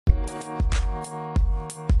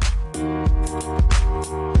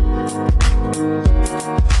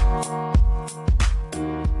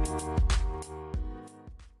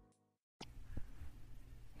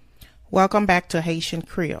Welcome back to Haitian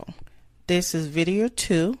Creole. This is video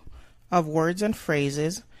 2 of words and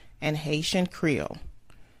phrases in Haitian Creole.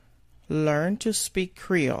 Learn to speak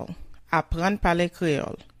Creole. Apprendre parler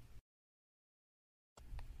Creole.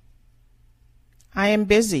 I am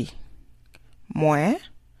busy. Moi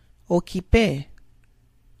occupé.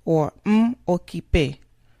 Or occupé.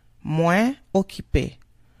 Moi occupé.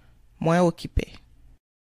 Moi occupé.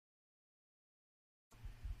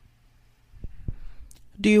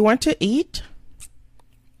 Do you want to eat?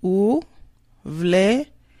 Ou vle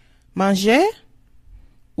manger?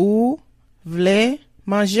 Ou vle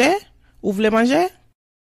manger? Ou vle manger?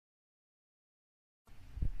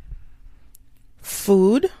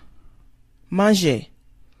 Food, manger.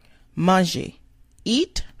 Manger.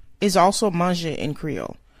 Eat is also manger in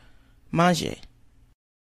Creole. Manger.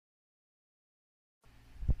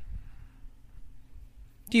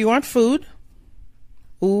 Do you want food?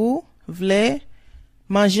 Ou vle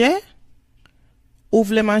manger? Ou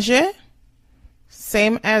vle manger?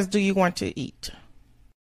 Same as do you want to eat.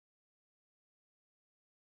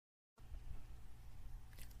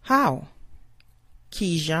 How?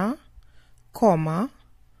 Ki jan, comment,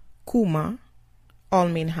 comment, all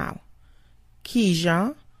mean how. Ki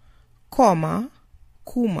jan, comment,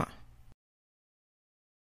 comment.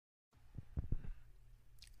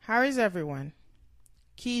 How is everyone?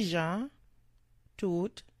 Ki jan,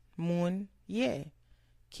 tout moun ye.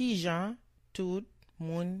 Ki jan, tout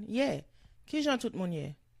moun ye. Ki jan tout moun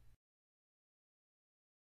ye?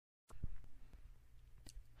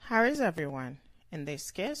 How is everyone? In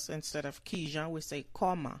this case, instead of ki jan, we say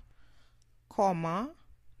comment. Comment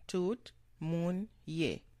tout moun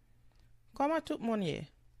ye. Comment tout moun ye?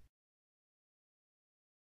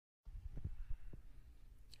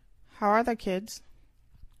 How are the kids?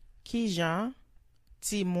 Ki jan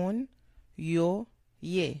ti moun yo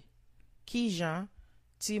ye. Ki jan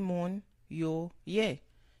ti moun yo ye.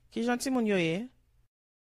 Ki jan ti moun yo ye?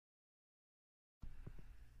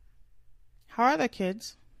 How are the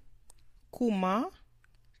kids? Kouma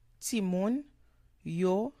ti moun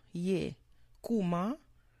yo ye. Kouma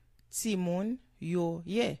ti moun yo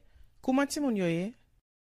ye. Kouma ti moun yo ye?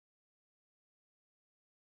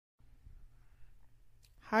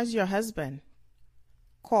 How's your husband?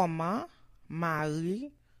 Comment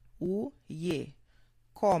mari ou ye.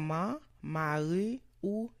 Comment mari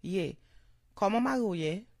ou ye. Comment mari ou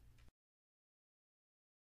ye?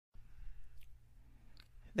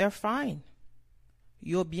 They're fine.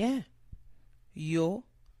 Yo bien. Yo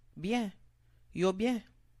bien. Yo bien.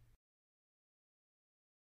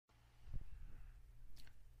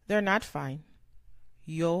 They're not fine.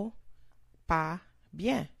 Yo pas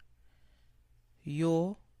bien.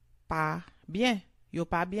 Yo pas bien. Yo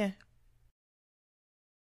pas bien.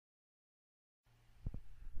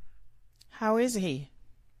 How is he?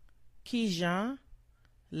 Ki jan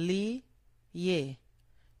li ye.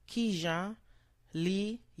 Ki jan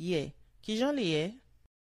li ye. Ki jan li ye?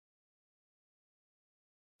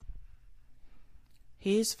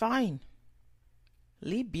 He is fine.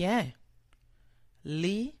 Li bien.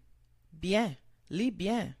 Li bien. Li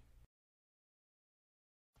bien.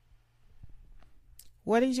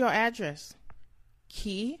 What is your address?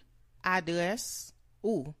 Ki adresse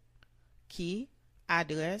ou? Ki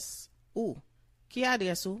adresse ou? Ki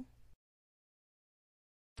adresse ou?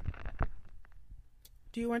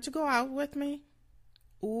 Do you want to go out with me?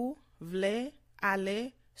 Ou vle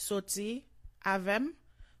ale soti avem?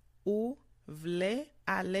 Ou vle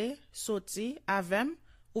ale soti avem?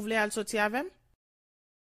 Ou vle al soti avem?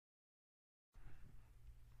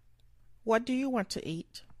 What do you want to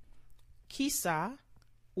eat? Ki sa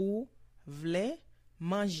ou vle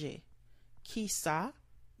manger? Ki sa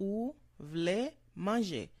ou vle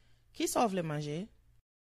manger? Ki sa ou vle manger?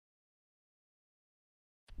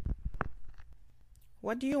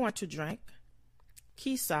 What do you want to drink?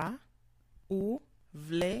 Ki sa ou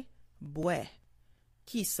vle boire?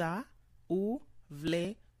 Ki sa ou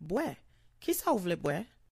vle boire? Ki sa ou vle boire?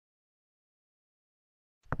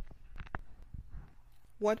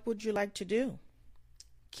 What would you like to do?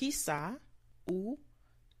 Ki sa ou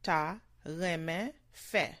ta reme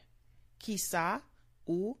fe? Ki sa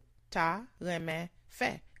ou ta reme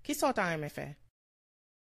fe? Ki sa ou ta reme fe?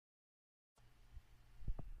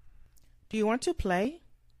 Do you want to play?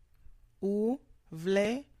 Ou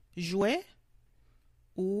vle jouer?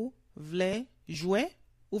 Ou vle jouer?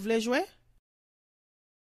 Ou vle jouer?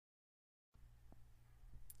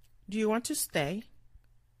 Do you want to stay?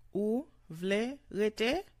 Ou vle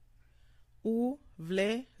rete? Ou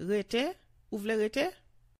vle rete? Ou vle rete?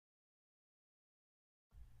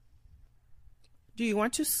 Do you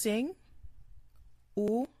want to sing?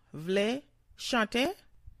 Ou vle chanter?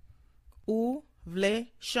 Ou vle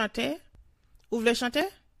chanter? Ou vle chanter?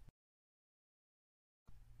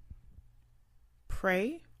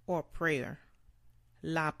 Pray or prayer?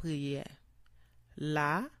 La prière.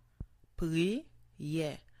 La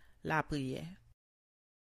prière. La prière.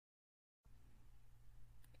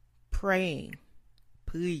 Praying.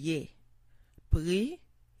 Prier. Prier.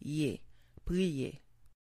 Prier.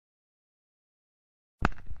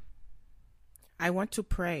 I want to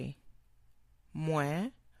pray. Moi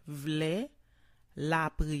vle la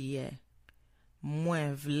prière.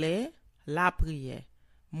 Moi vle la prière.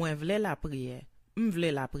 Moi vle la prière.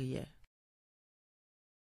 M'vle la prière.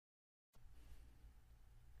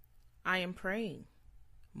 I am praying.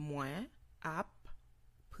 Moi ap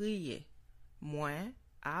prier. Moi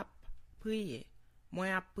ap prier. Moi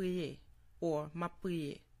ap prier. Or ma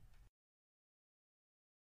prier.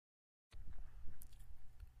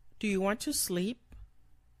 Do you want to sleep?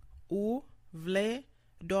 Ou vle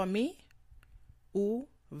dormir? Ou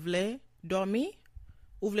vle dormir?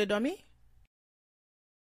 Ou vle dormir?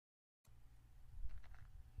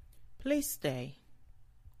 Please stay.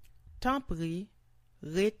 Tant pis,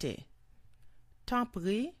 rete. Tant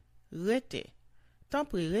pis, rete. Tant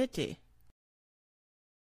pis, rete.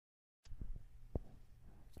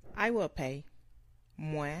 I will pay.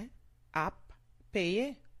 Moi ap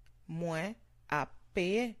payer. Moi ap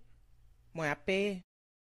payer. Moi ap payer.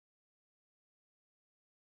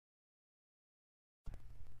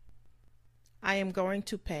 I am going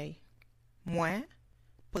to pay. Moi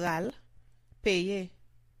pral payer.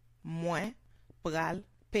 Moi pral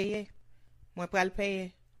payer. Moi pral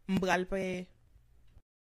payer. M'pral payer.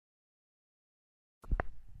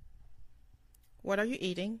 What are you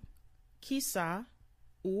eating? Qui ça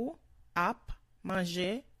ou ap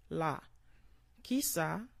manger là? Qui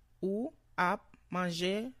ça ou ap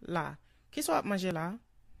manger là? Qui ça ap manger là?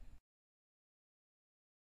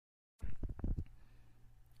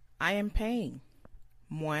 I am paying.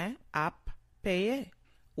 Moi ap payer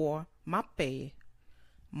or m'a payer.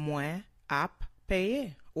 Moi ap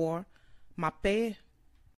payer or m'a payer.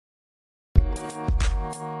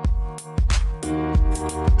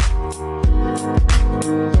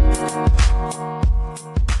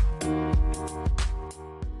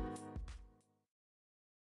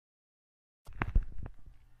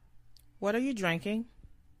 What are you drinking?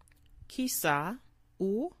 Qui ça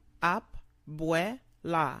ou ap boire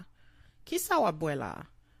là? Qui ça ou ap boire là?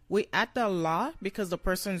 We add the la because the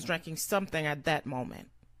person is drinking something at that moment.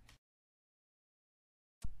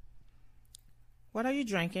 What are you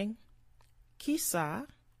drinking? Qui ça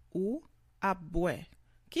ou ap boire?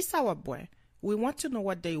 Qui ça ou ap boire? We want to know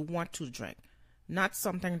what they want to drink, not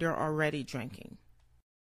something they're already drinking.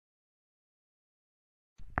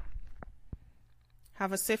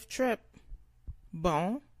 Have a safe trip.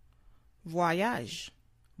 Bon voyage.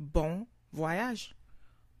 Bon voyage.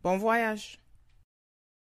 Bon voyage.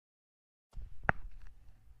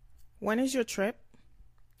 When is your trip?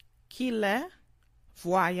 Qu'il est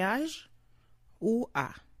voyage ou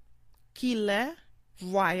a? Qu'il est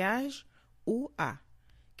voyage ou a?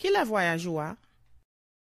 Qu'il est voyage ou a?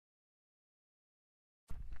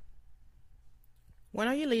 When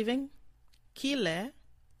are you leaving? Qu'il est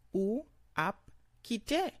ou ap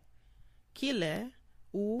quitter? Qu'il est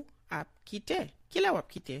ou ap quitter? Qu'il est ou ap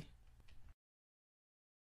quitter?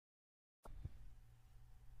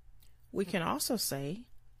 We can also say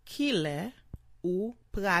qu'il est ou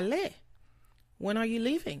prale. When are you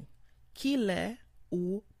leaving? Qu'il est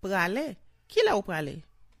ou prale? Qu'il est ou prale?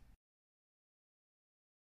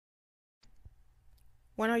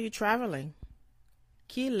 When are you traveling?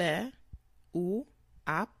 Qu'il est ou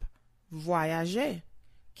ap voyager?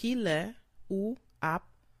 Qu'il est ou ap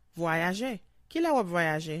voyager? Qu'il est ou ap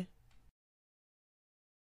voyager?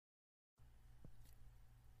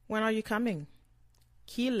 When are you coming?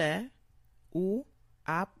 Qu'il est ou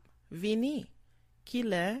ap vini?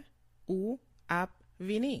 Qu'il est ou ap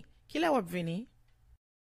vini? Qu'il est ou ap vini?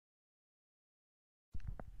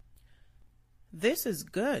 This is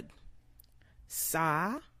good.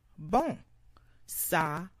 Ça bon.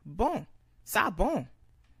 Ça bon. Ça bon.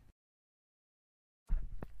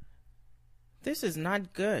 This is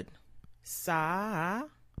not good. Ça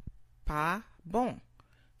pas bon.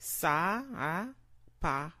 Ça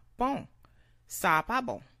pas bon. Ça pas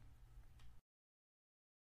bon.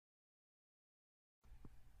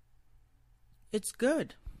 It's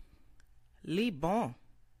good. Li bon.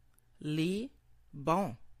 Li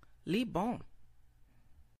bon. Li bon.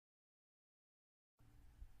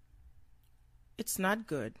 It's not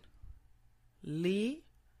good. Li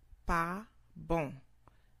pas bon.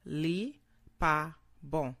 Li pas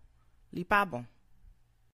bon. Li pas bon.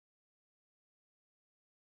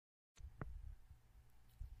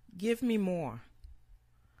 Give me more.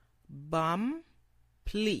 Bum,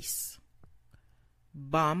 please.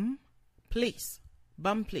 Bum, please.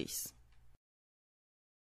 Bum, please.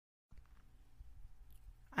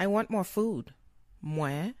 I want more food.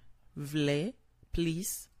 Moi, vle,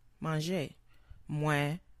 please, manger.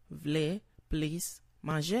 Moi, vle, please,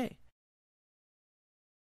 manger.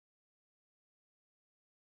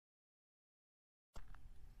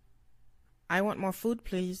 I want more food,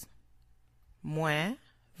 please. Moi,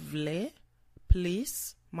 vle,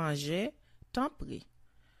 please, manger, tant pris.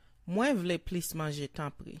 Moi, vle, please, manger,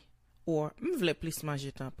 tant pris. Or, m'vle, please,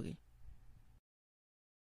 manger, tant pris.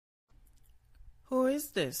 Who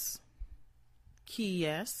is this? Qui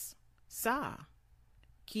est ça?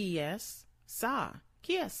 Qui est ça?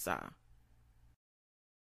 Qui est ça?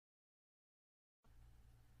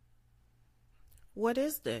 What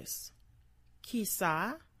is this? Qui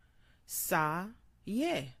ça? Ça y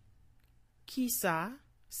est. Qui ça?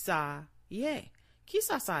 Ça y est. Qui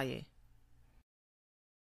ça, ça y est?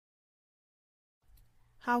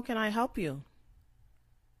 How can I help you?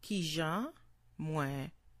 Qui jan,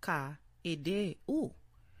 moi, ka aider ou?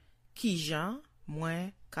 Qui jan,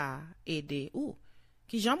 moi, ka aider ou?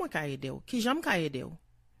 Qui jan, moi, ka aider ou? Qui jan, ka aider ou?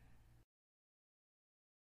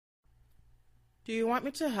 Do you want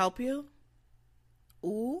me to help you?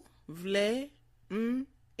 Ou vle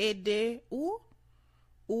aider ou?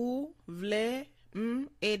 Ou vle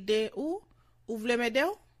aider ou? Ou vle m'aider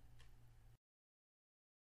ou?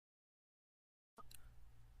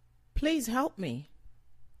 Please help me.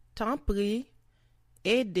 Tant pris,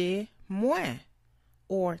 aidez-moi.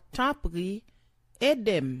 Or tant pris,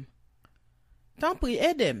 aidez-moi. Tant pris,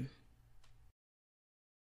 aidez-moi.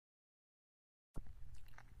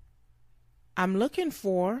 I'm looking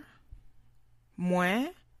for.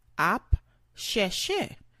 Moi, ap,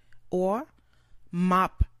 chercher. Or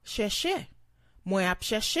map, chercher. Moi, ap,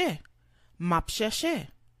 chercher. Map, chercher.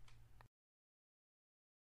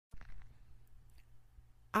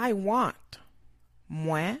 I want.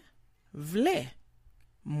 Moi, vle.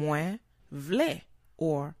 Moi, vle.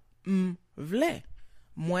 Or vle.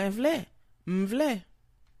 Moi, vle. Vle.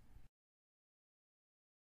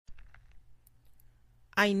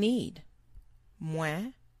 I need.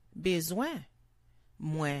 Moi, besoin.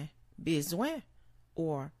 Moi, besoin.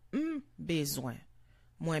 Or besoin.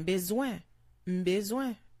 Moi, besoin.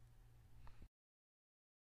 Besoin.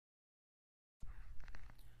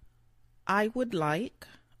 I would like.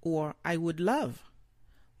 Or I would love.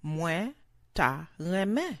 Moi, ta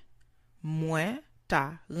remè. Moi,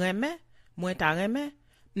 ta remè. Moi, ta remè.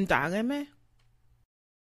 Ta remè.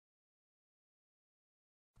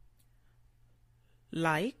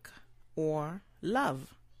 Like or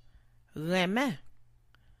love. Remè.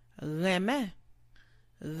 Remè.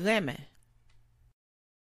 Remè.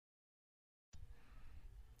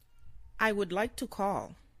 I would like to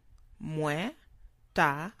call. Moi,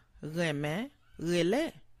 ta remè.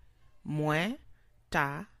 Relais. Moi,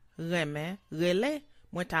 ta remè. Relais.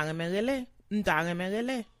 Moi, ta remè. Relais. Ta remè.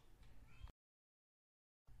 Relais.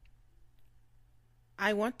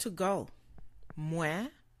 I want to go. Moi,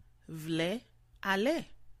 vle aller.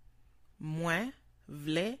 Moi,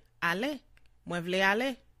 vle aller. Moi, vle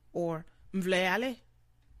aller. Or vle aller.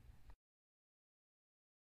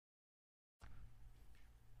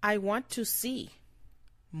 I want to see.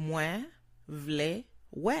 Moi, vle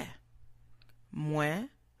ouais. Moi,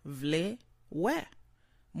 vle ouais.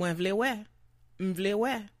 Moi, vle ouais. Vle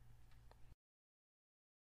ouais.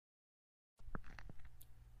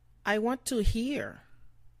 I want to hear.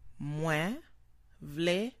 Moi,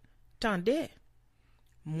 vle tande.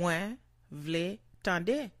 Moi, vle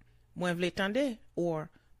tande. Moi, vle tande. Or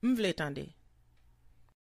vle tande.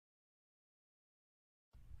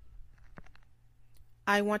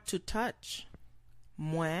 I want to touch.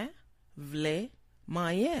 Moi, vle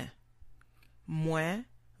mayen. Moi,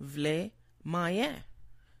 vle mayen.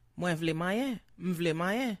 Moi, vle mayen. Vle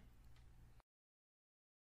mayen.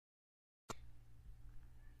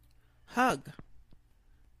 Hug.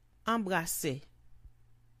 Embrasser.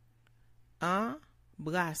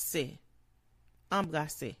 Embrasser.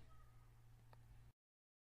 Embrasser.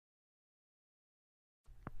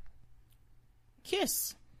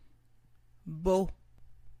 Kiss. Beau.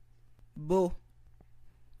 Beau.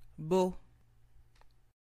 Beau.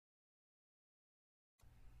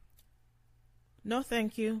 No,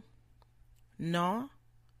 thank you. No,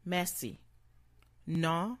 merci.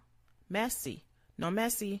 No, merci. No,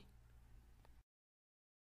 merci.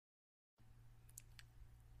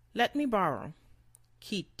 Let me borrow.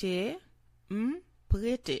 Quitter,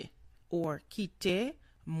 prêter. or quitter,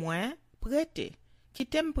 moi, prêter.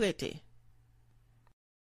 Quitter me prêter.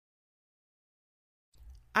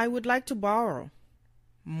 I would like to borrow.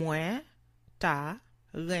 Moi, ta,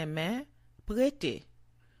 remè, prêter.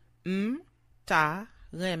 Ta,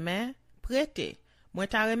 remè, prêter. Moi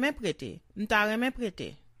ta remè prêter. Ta remè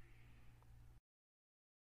prêter.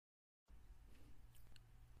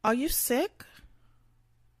 Are you sick?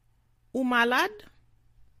 Ou malade?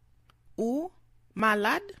 Ou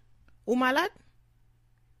malade? Ou malade?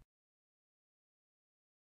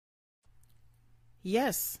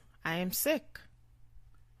 Yes, I am sick.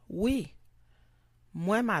 Oui,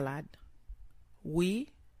 moi malade. Oui,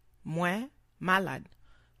 moi malade.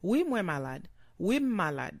 Oui, moi malade. Oui,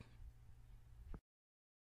 malade.